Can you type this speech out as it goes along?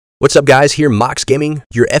What's up guys, here Mox Gaming,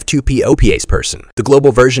 your F2P OPAs person. The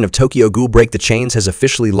global version of Tokyo Ghoul Break the Chains has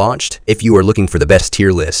officially launched. If you are looking for the best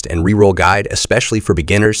tier list and reroll guide, especially for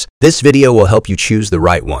beginners, this video will help you choose the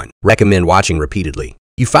right one. Recommend watching repeatedly.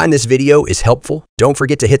 You find this video is helpful? Don't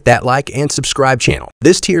forget to hit that like and subscribe channel.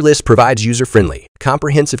 This tier list provides user-friendly,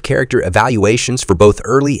 comprehensive character evaluations for both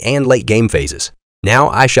early and late game phases. Now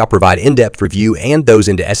I shall provide in-depth review and those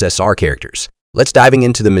into SSR characters. Let's diving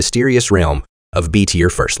into the mysterious realm of B tier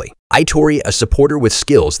firstly. Itori, a supporter with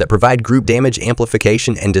skills that provide group damage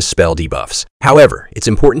amplification and dispel debuffs. However, it's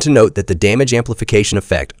important to note that the damage amplification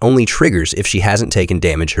effect only triggers if she hasn't taken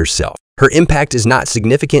damage herself. Her impact is not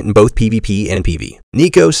significant in both PvP and PvE.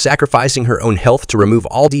 Nico, sacrificing her own health to remove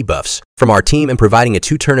all debuffs from our team and providing a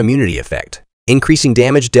 2-turn immunity effect, increasing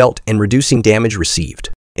damage dealt and reducing damage received.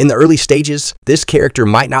 In the early stages, this character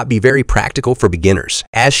might not be very practical for beginners,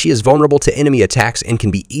 as she is vulnerable to enemy attacks and can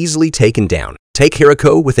be easily taken down. Take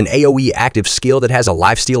Hirako with an AoE active skill that has a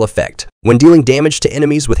lifesteal effect. When dealing damage to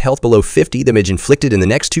enemies with health below 50, the damage inflicted in the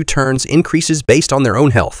next 2 turns increases based on their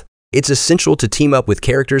own health. It's essential to team up with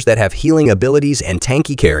characters that have healing abilities and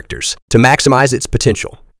tanky characters to maximize its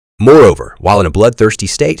potential. Moreover, while in a bloodthirsty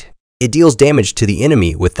state, it deals damage to the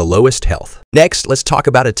enemy with the lowest health. Next, let's talk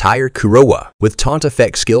about Attire Kurowa. With taunt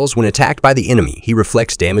effect skills, when attacked by the enemy, he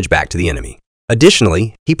reflects damage back to the enemy.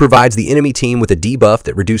 Additionally, he provides the enemy team with a debuff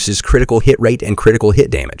that reduces critical hit rate and critical hit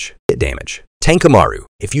damage. Tankamaru.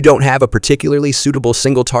 If you don't have a particularly suitable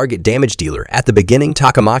single target damage dealer at the beginning,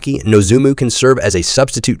 Takamaki Nozumu can serve as a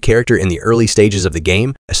substitute character in the early stages of the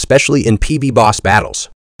game, especially in PvP boss battles.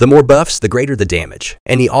 The more buffs, the greater the damage,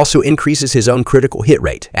 and he also increases his own critical hit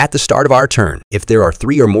rate. At the start of our turn, if there are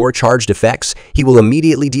 3 or more charged effects, he will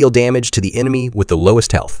immediately deal damage to the enemy with the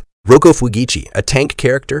lowest health. Roko Fugichi, a tank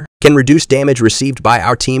character, can reduce damage received by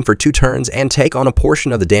our team for 2 turns and take on a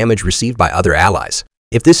portion of the damage received by other allies.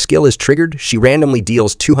 If this skill is triggered, she randomly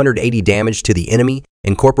deals 280 damage to the enemy,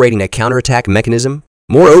 incorporating a counterattack mechanism.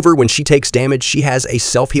 Moreover, when she takes damage, she has a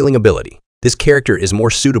self-healing ability. This character is more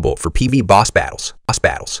suitable for PvP boss battles.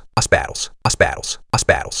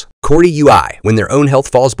 Cordy UI, when their own health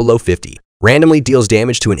falls below 50, randomly deals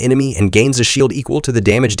damage to an enemy and gains a shield equal to the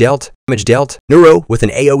damage dealt. Neuro, with an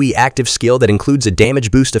AoE active skill that includes a damage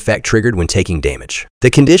boost effect triggered when taking damage. The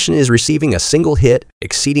condition is receiving a single hit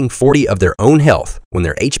exceeding 40 of their own health when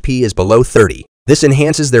their HP is below 30. This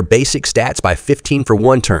enhances their basic stats by 15 for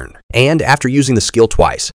 1 turn, and after using the skill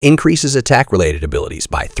twice, increases attack-related abilities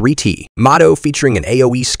by 3T. Motto, featuring an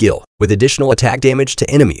AoE skill with additional attack damage to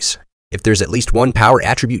enemies. If there's at least 1 power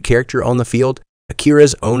attribute character on the field,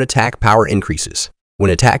 Akira's own attack power increases. When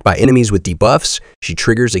attacked by enemies with debuffs, she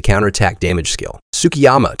triggers a counterattack damage skill.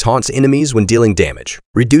 Tsukiyama taunts enemies when dealing damage,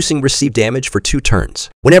 reducing received damage for 2 turns.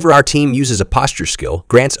 Whenever our team uses a posture skill,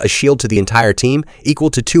 grants a shield to the entire team equal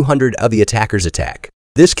to 200 of the attacker's attack.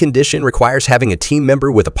 This condition requires having a team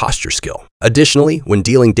member with a posture skill. Additionally, when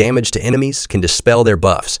dealing damage to enemies, can dispel their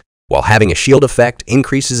buffs, while having a shield effect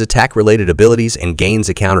increases attack-related abilities and gains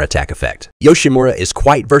a counterattack effect. Yoshimura is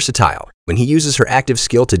quite versatile. When he uses her active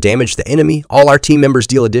skill to damage the enemy, all our team members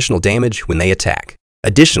deal additional damage when they attack.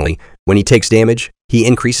 Additionally, when he takes damage, he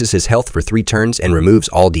increases his health for 3 turns and removes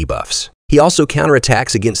all debuffs. He also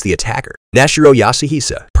counterattacks against the attacker. Nashiro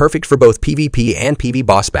Yasuhisa, perfect for both PvP and PvP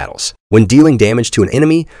boss battles. When dealing damage to an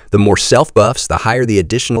enemy, the more self-buffs, the higher the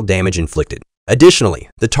additional damage inflicted. Additionally,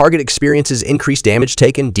 the target experiences increased damage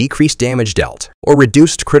taken, decreased damage dealt, or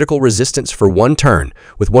reduced critical resistance for 1 turn,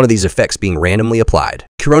 with one of these effects being randomly applied.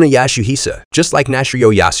 Kurona Yasuhisa, just like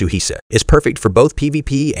Nashiro Yasuhisa, is perfect for both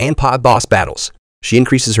PvP and pod boss battles. She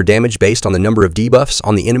increases her damage based on the number of debuffs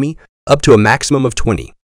on the enemy, up to a maximum of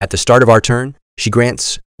 20. At the start of our turn, she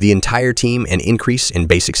grants the entire team an increase in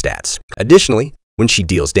basic stats. Additionally, when she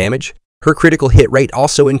deals damage, her critical hit rate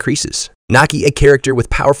also increases. Naki, a character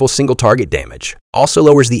with powerful single target damage, also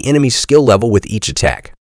lowers the enemy's skill level with each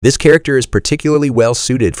attack. This character is particularly well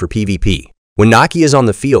suited for PvP. When Naki is on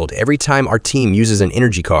the field, every time our team uses an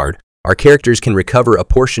energy card, our characters can recover a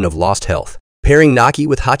portion of lost health. Pairing Naki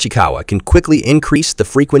with Hachikawa can quickly increase the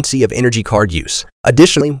frequency of energy card use.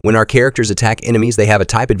 Additionally, when our characters attack enemies they have a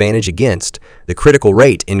type advantage against, the critical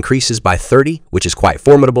rate increases by 30, which is quite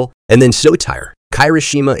formidable. And then Sotire.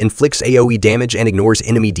 Kirishima inflicts AoE damage and ignores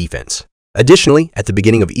enemy defense. Additionally, at the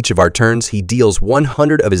beginning of each of our turns, he deals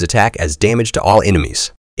 100 of his attack as damage to all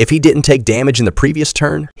enemies. If he didn't take damage in the previous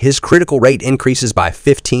turn, his critical rate increases by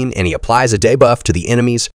 15 and he applies a debuff to the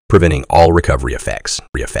enemies, preventing all recovery effects.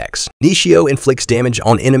 Nishio inflicts damage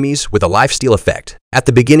on enemies with a lifesteal effect. At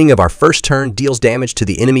the beginning of our first turn, deals damage to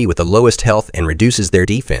the enemy with the lowest health and reduces their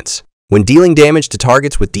defense. when dealing damage to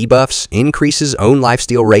targets with debuffs, increases own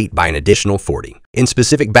lifesteal rate by an additional 40. In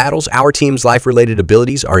specific battles, our team's life-related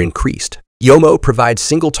abilities are increased. KOMOE provides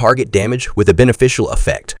single target damage with a beneficial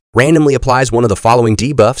effect. Randomly applies one of the following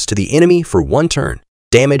debuffs to the enemy for 1 turn.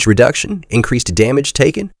 Damage reduction, increased damage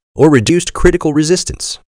taken, or reduced critical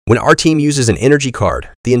resistance. When our team uses an energy card,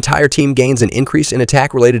 the entire team gains an increase in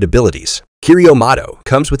attack-related abilities. Kiryu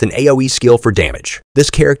comes with an AoE skill for damage. This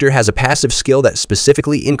character has a passive skill that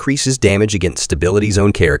specifically increases damage against stability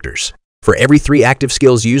zone characters. For every 3 active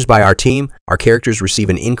skills used by our team, our characters receive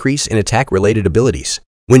an increase in attack-related abilities.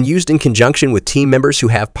 When used in conjunction with team members who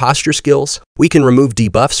have posture skills, we can remove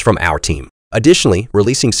debuffs from our team. Additionally,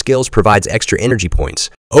 releasing skills provides extra energy points.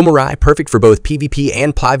 Omurai, perfect for both PvP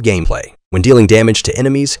and PvP gameplay. When dealing damage to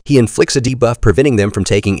enemies, he inflicts a debuff preventing them from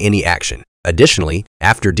taking any action. Additionally,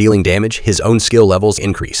 after dealing damage, his own skill levels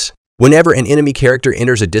increase. Whenever an enemy character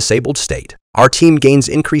enters a disabled state, our team gains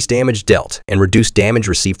increased damage dealt and reduced damage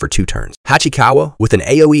received for 2 turns. Hachikawa, with an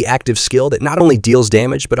AoE active skill that not only deals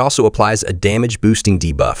damage but also applies a damage boosting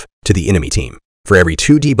debuff to the enemy team. For every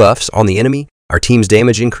 2 debuffs on the enemy, our team's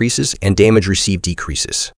damage increases and damage received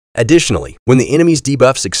decreases. Additionally, when the enemy's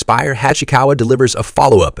debuffs expire, Hachikawa delivers a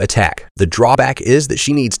follow-up attack. The drawback is that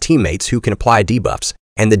she needs teammates who can apply debuffs,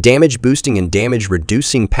 and the damage boosting and damage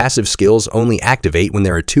reducing passive skills only activate when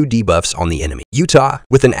there are 2 debuffs on the enemy. Utah,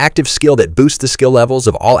 with an active skill that boosts the skill levels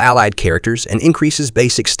of all allied characters and increases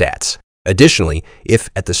basic stats. Additionally, if,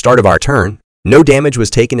 at the start of our turn, no damage was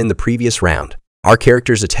taken in the previous round, our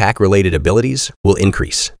character's attack-related abilities will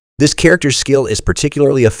increase. This character's skill is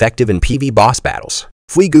particularly effective in PvP boss battles.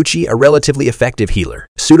 Fuiguchi, a relatively effective healer,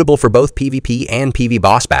 suitable for both PvP and PvP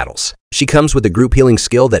boss battles. She comes with a group healing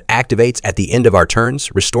skill that activates at the end of our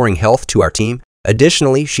turns, restoring health to our team.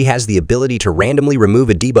 Additionally, she has the ability to randomly remove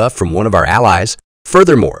a debuff from one of our allies.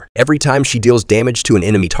 Furthermore, every time she deals damage to an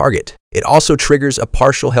enemy target, it also triggers a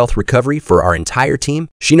partial health recovery for our entire team.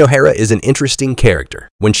 Shinohara is an interesting character.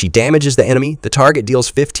 When she damages the enemy, the target deals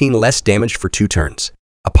 15 less damage for 2 turns.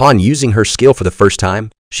 Upon using her skill for the first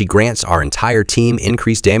time, she grants our entire team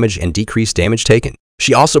increased damage and decreased damage taken.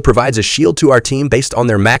 She also provides a shield to our team based on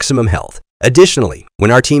their maximum health. Additionally,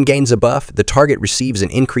 when our team gains a buff, the target receives an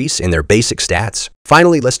increase in their basic stats.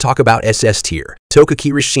 Finally, let's talk about SS tier. Toka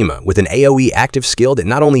Kirishima, with an AoE active skill that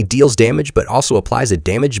not only deals damage but also applies a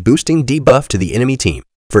damage boosting debuff to the enemy team.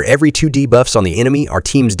 For every 2 debuffs on the enemy, our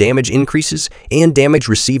team's damage increases and damage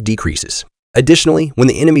received decreases. Additionally, when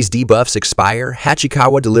the enemy's debuffs expire,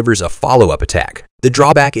 Hachikawa delivers a follow-up attack. The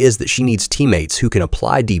drawback is that she needs teammates who can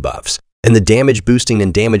apply debuffs, and the damage boosting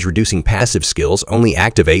and damage reducing passive skills only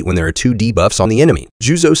activate when there are 2 debuffs on the enemy.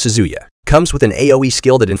 Juzo Suzuya comes with an AoE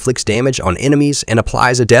skill that inflicts damage on enemies and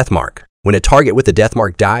applies a death mark. When a target with a death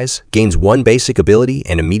mark dies, gains 1 basic ability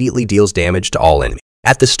and immediately deals damage to all enemies.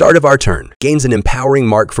 At the start of our turn, gains an empowering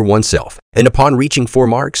mark for oneself, and upon reaching 4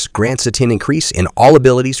 marks, grants a 10 increase in all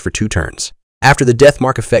abilities for 2 turns. After the death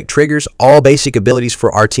mark effect triggers, all basic abilities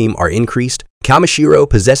for our team are increased. Kamishiro,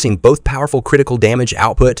 possessing both powerful critical damage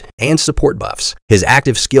output and support buffs. His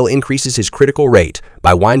active skill increases his critical rate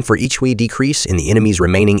by 1 for each decrease in the enemy's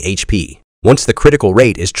remaining HP. Once the critical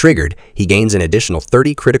rate is triggered, he gains an additional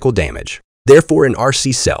 30 critical damage. Therefore, in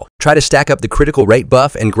RC Cell, try to stack up the critical rate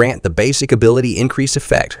buff and grant the basic ability increase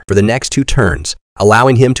effect for the next 2 turns,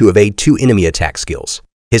 allowing him to evade 2 enemy attack skills.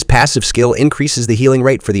 His passive skill increases the healing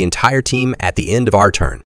rate for the entire team at the end of our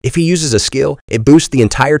turn. If he uses a skill, it boosts the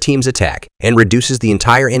entire team's attack and reduces the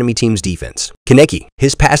entire enemy team's defense. Kaneki,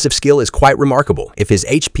 his passive skill is quite remarkable. If his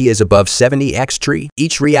HP is above 70 x tree,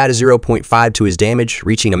 each adds 0.5 to his damage,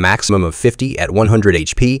 reaching a maximum of 50 at 100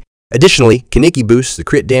 HP. Additionally, Kaneki boosts the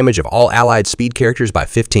crit damage of all allied speed characters by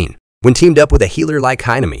 15. When teamed up with a healer like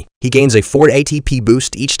Hinami, he gains a 4 ATP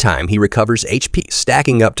boost each time he recovers HP,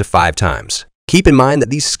 stacking up to 5 times. Keep in mind that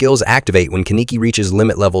these skills activate when Kaneki reaches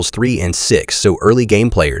limit levels 3 and 6, so early game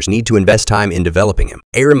players need to invest time in developing him.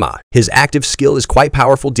 Arima, his active skill is quite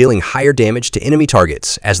powerful, dealing higher damage to enemy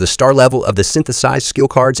targets as the star level of the synthesized skill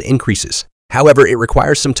cards increases. However, it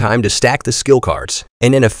requires some time to stack the skill cards,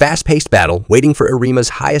 and in a fast-paced battle, waiting for Arima's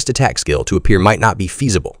highest attack skill to appear might not be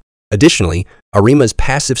feasible. Additionally, Arima's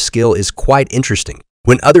passive skill is quite interesting.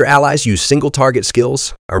 When other allies use single-target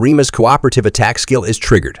skills, Arima's cooperative attack skill is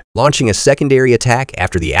triggered, launching a secondary attack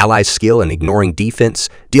after the ally's skill and ignoring defense,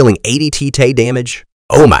 dealing 80 TT damage.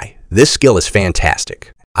 Oh my, this skill is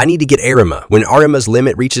fantastic. I need to get Arima. When Arima's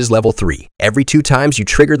limit reaches level 3, every 2 times you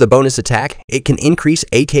trigger the bonus attack, it can increase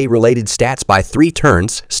AK-related stats by 3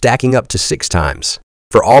 turns, stacking up to 6 times.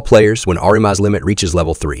 For all players, when Arima's limit reaches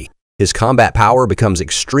level 3, his combat power becomes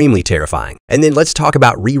extremely terrifying. And then let's talk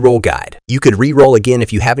about reroll guide. You could reroll again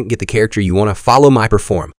if you haven't get the character you want to follow my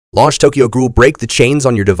perform. Launch Tokyo Ghoul, break the chains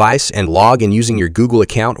on your device, and log in using your Google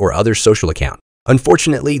account or other social account.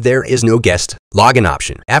 Unfortunately, there is no guest login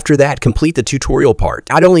option. After that, complete the tutorial part.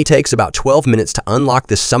 It only takes about 12 minutes to unlock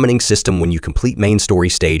the summoning system when you complete main story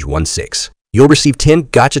stage 1-6. You'll receive 10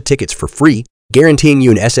 gacha tickets for free, guaranteeing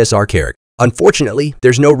you an SSR character. Unfortunately,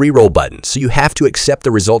 there's no reroll button, so you have to accept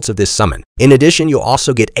the results of this summon. In addition, you'll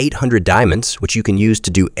also get 800 diamonds, which you can use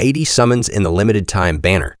to do 80 summons in the limited time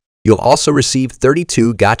banner. You'll also receive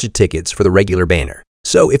 32 gacha tickets for the regular banner.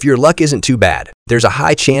 So if your luck isn't too bad, there's a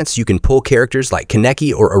high chance you can pull characters like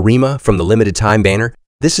Kaneki or Arima from the limited time banner.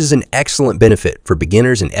 This is an excellent benefit for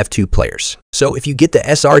beginners and F2 players. So if you get the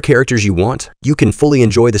SR characters you want, you can fully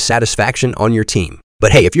enjoy the satisfaction on your team.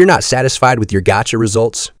 But hey, if you're not satisfied with your gacha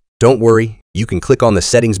results, don't worry, you can click on the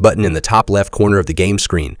settings button in the top left corner of the game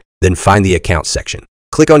screen, then find the account section.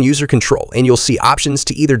 Click on user control and you'll see options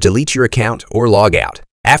to either delete your account or log out.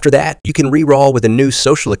 After that, you can reroll with a new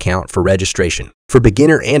social account for registration. For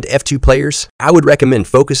beginner and F2 players, I would recommend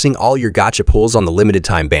focusing all your gacha pulls on the limited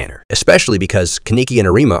time banner, especially because Kaneki and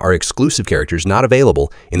Arima are exclusive characters not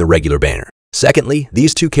available in the regular banner. Secondly,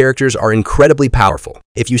 these two characters are incredibly powerful.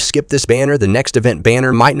 If you skip this banner, the next event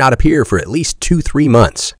banner might not appear for at least 2-3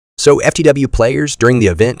 months. So FTW players, during the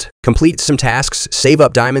event, complete some tasks, save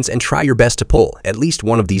up diamonds, and try your best to pull at least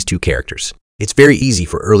one of these two characters. It's very easy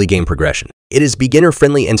for early game progression. It is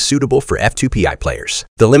beginner-friendly and suitable for F2PI players.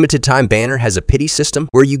 The limited time banner has a pity system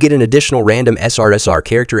where you get an additional random SRSR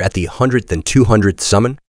character at the 100th and 200th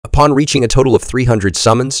summon. Upon reaching a total of 300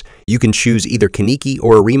 summons, you can choose either Kaneki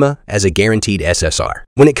or Arima as a guaranteed SSR.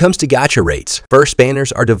 When it comes to gacha rates, first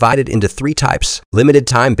banners are divided into 3 types: limited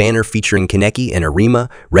time banner featuring Kaneki and Arima,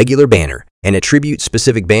 regular banner, and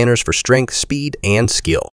attribute-specific banners for strength, speed, and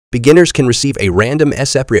skill. Beginners can receive a random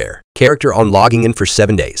SF rare character on logging in for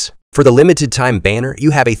 7 days. For the limited time banner,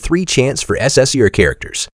 you have a 3 chance for SSR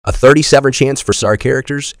characters, a 37 chance for SR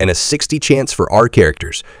characters, and a 60 chance for R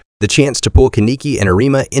characters. The chance to pull Kaneki and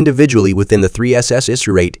Arima individually within the 3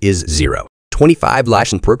 SSR rate is 0. 25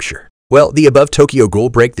 Lash and Perpture. Well, the above Tokyo Ghoul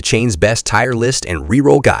Break the Chain's best tier list and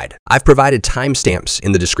reroll guide, I've provided timestamps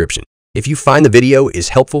in the description. If you find the video is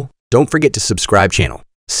helpful, don't forget to subscribe channel.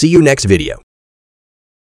 See you next video.